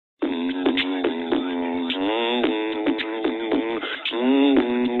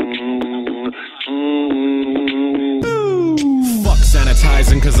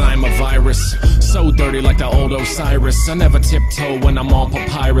cause I'm a virus. So dirty like the old Osiris. I never tiptoe when I'm on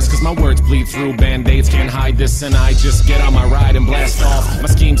papyrus, cause my words bleed through band-aids, can't hide this. And I just get on my ride and blast off. My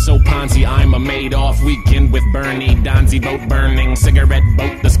scheme's so Ponzi, I'm a Madoff. Weekend with Bernie, Donzi boat burning, cigarette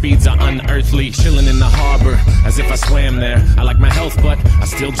boat, the speeds are unearthly. Chilling in the harbor, as if I swam there. I like my health, but I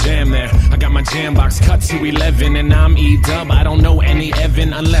still jam there. I got my jam box cut to 11, and I'm E-Dub. I don't know any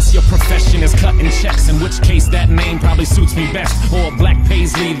Evan, unless your profession is cutting checks, in which case that name probably suits me best. Or Black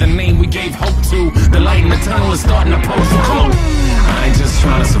Paisley, the name we gave hope to. The light in the tunnel is starting to poke. Come on. I ain't just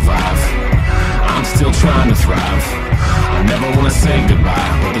trying to survive, I'm still trying to thrive. I never wanna say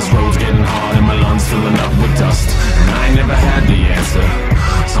goodbye, but this road's getting hard and my lungs filling up with dust. And I ain't never had the answer,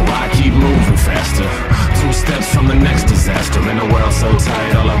 so I keep moving faster. 2 steps from the next disaster. In a world so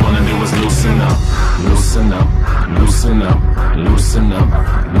tight, all I wanna do is loosen up. Loosen up, loosen up, loosen up,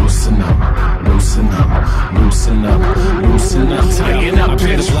 loosen up, loosen up, loosen up, loosen up, tighten up. I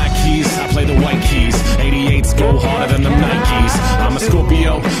play the black keys, I play the white keys. 88s go harder than the Nikes. I'm a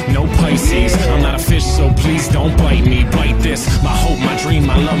Scorpio, no Pisces. I'm not a fish, so please don't bite me. Bite this, my hope, my dream,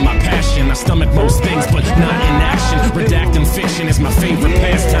 my love, my passion. I stomach most things, but not in action. Redacting fiction is my favorite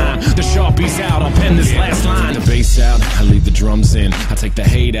pastime. The Sharpie's out, I'll pen this last line. The bass out, I leave the drums in. I take the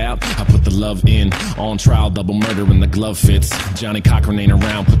hate out, I put the love in. On trial, double murder when the glove fits. Johnny Cochran ain't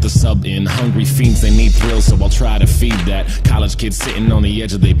around, put the sub in. Hungry fiends, they need thrills, so I'll try to feed that. College kids sitting on the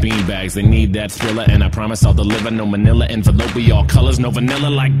edge of their beanbags, they need that thriller, and I promise I'll deliver. No manila envelope, we all colors, no vanilla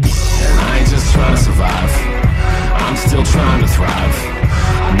like. I ain't just trying to survive, I'm still trying to thrive.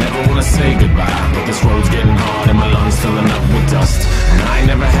 I never wanna say goodbye, but this road's getting hard and my lungs filling up with dust. And I ain't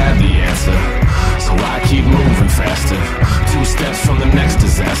never had the answer, so I keep moving faster. 2 steps from the next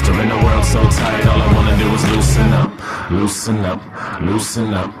disaster. In a world so tight, all I wanna do is loosen up. Loosen up,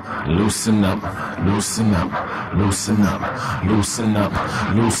 loosen up, loosen up, loosen up, loosen up, loosen up,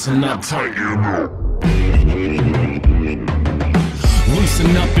 loosen up, tighten up.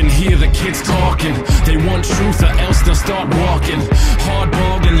 Loosen up and hear the kids talking. They want truth or else they'll start walking.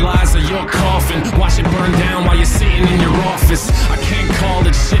 Hardball and lies are your coffin. Watch it burn down while you're sitting in your office. I can't call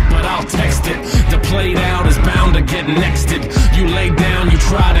it shit, but I'll text it. The played out is bound to get nexted. You lay down, you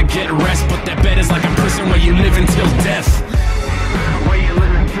try to get rest, but that bed is like a prison where you live until death. Where you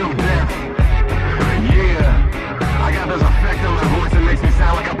live until death. Yeah, I got this effect on my voice that makes me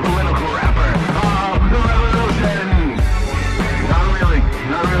sound like a political rapper. The revolution.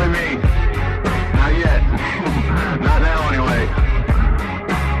 Not really me. Not yet. Not now, anyway.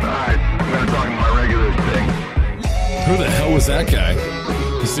 Alright, I'm gonna talk about my regular thing. Who the hell was that guy?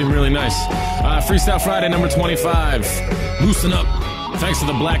 He seemed really nice. Freestyle Friday number 25. Loosen up. Thanks to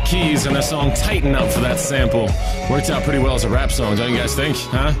the Black Keys and their song Tighten Up for that sample. Worked out pretty well as a rap song, don't you guys think?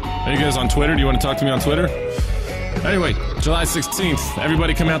 Huh? Are you guys on Twitter? Do you want to talk to me on Twitter? Anyway, July 16th,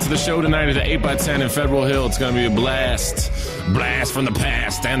 everybody come out to the show tonight at the 8x10 in Federal Hill. It's gonna be a blast. Blast from the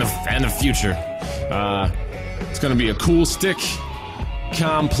past and the future. It's gonna be a cool stick,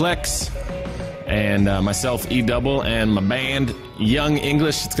 complex, and myself, E-Dubble, and my band, Young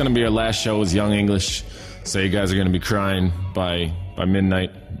English. It's gonna be our last show as Young English. So you guys are gonna be crying by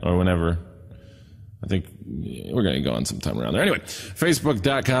midnight or whenever. I think we're going to go on sometime around there. Anyway,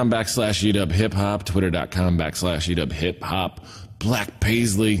 Facebook.com/E-Dub Hip Hop, Twitter.com/E-Dub Hip Hop, Black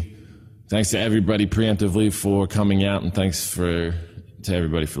Paisley. Thanks to everybody preemptively for coming out, and thanks to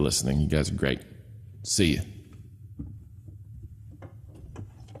everybody for listening. You guys are great. See you.